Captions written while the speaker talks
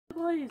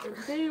guys, and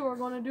today we're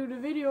going to do the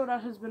video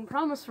that has been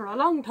promised for a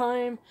long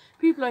time.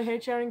 People I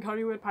hate sharing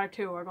curry with part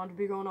 2. We're going to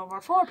be going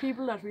over 4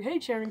 people that we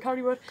hate sharing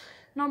curry with.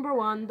 Number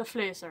 1, the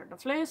flacer. The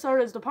flacer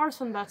is the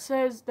person that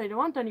says they don't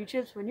want any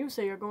chips when you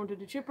say you're going to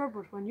the chipper,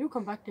 but when you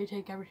come back they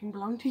take everything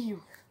belong to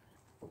you.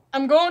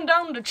 I'm going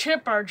down the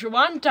chipper, do you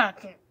want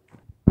that?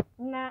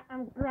 Nah,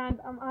 I'm grand,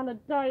 I'm on a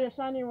diet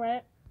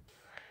anyway.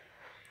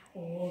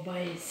 Oh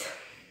boys,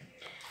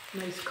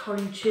 nice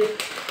curry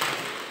chip.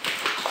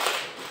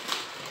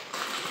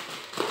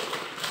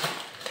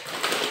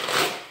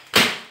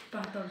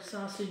 Battered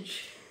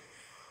sausage,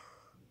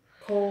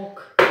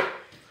 Coke.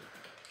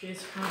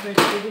 Jeez, can't wait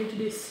to get into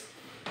this.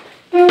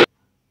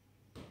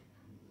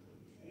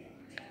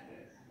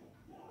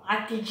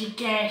 What did you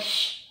get?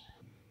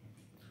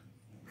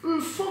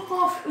 Fuck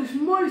off, it's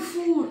my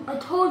food. I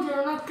told you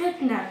you're not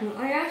getting that.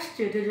 I asked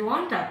you, did you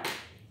want that?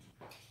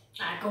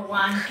 Go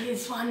on,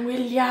 kiss one, will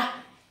ya?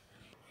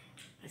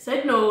 I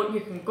said no,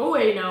 you can go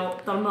away now,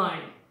 they're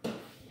mine.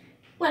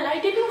 Well, I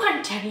didn't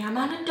want any, I'm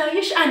on a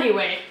diet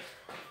anyway.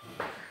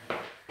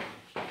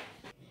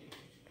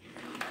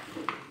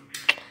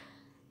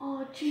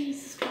 Oh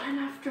Jesus, I'm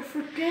after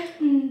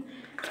forgetting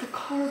the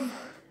curry.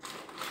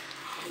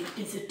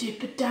 There's a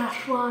dip at that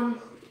one.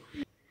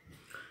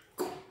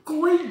 Go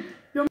away.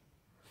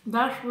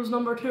 That was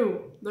number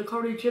 2, the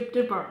curry chip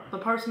dipper. The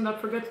person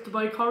that forgets to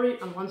buy curry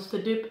and wants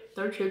to dip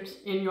their chips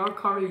in your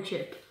curry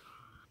chip.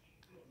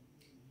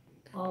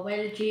 Oh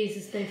well,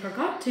 Jesus, they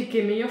forgot to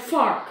give me a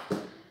fork.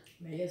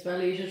 May as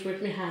well eat it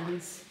with my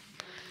hands.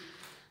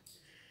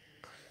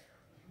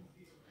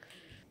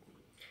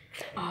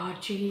 Oh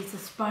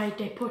Jesus, why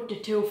they put the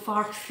 2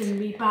 forks in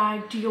me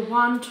bag? Do you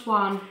want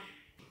one?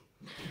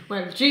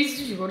 Well,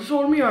 Jesus, you would have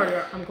told me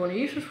earlier. I'm going to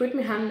eat it with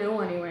my hand now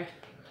anyway.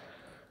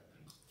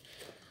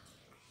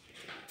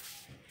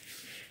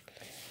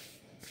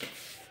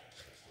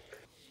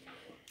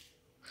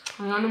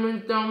 I'm gonna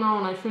minute down now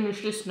and I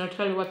finish this and I'll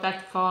tell you what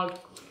that's called.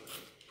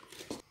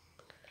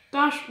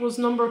 That was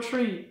number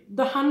 3,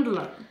 the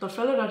handler, the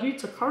fella that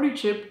eats a curry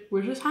chip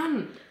with his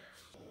hand.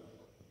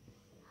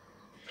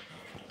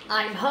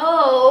 I'm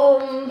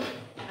home.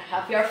 I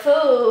have your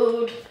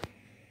food.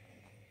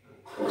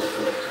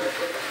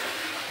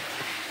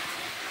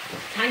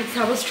 Thanks,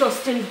 I was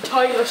just in the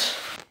toilet.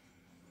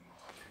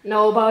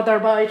 No bother,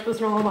 boy, it was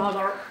no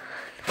bother.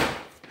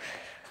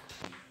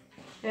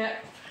 Yeah,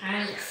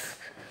 thanks.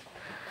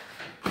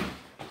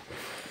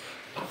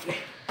 Lovely.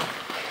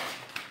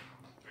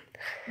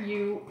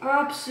 You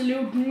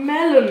absolute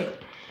melon.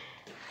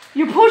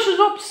 You push it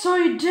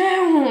upside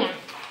down.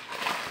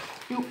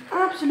 You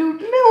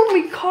absolute melon.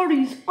 Me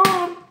curry's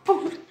all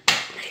fucking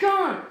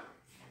gone.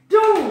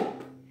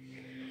 Don't.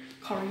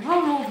 Curry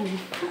all over me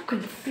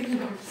fucking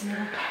fingers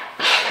now.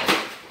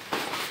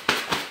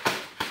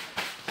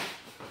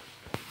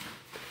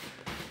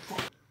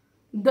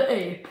 The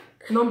ape,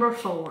 number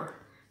 4.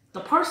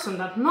 The person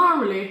that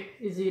normally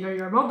is either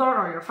your mother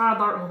or your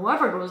father or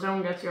whoever goes down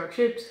and gets your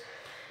chips,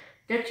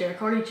 get your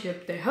curry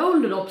chip, they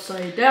hold it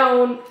upside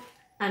down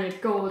and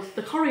it goes,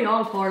 the curry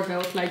all pours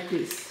out like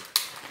this.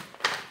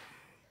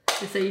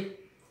 You see,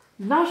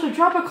 not a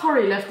drop of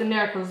curry left in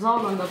there because it's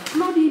all in the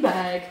bloody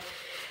bag.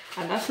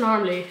 And that's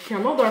normally your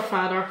mother or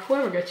father,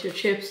 whoever gets your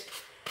chips.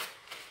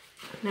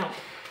 Now,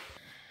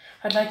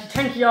 I'd like to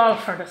thank you all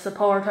for the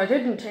support. I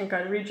didn't think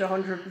I'd reach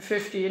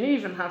 150 and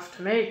even have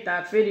to make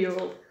that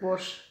video,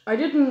 but I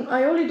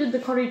only did the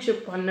curry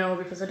chip one now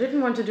because I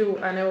didn't want to do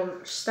an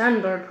old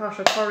standard pot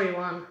of curry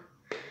one.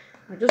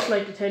 I'd just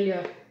like to tell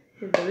you,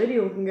 if the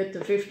video can get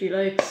to 50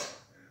 likes,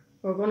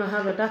 we're gonna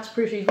have a That's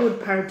Pretty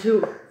Good part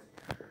 2.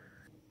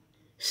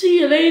 See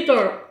you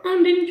later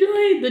and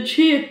enjoy the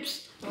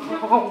chips. Curry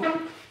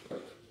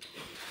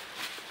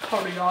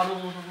all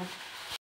over them.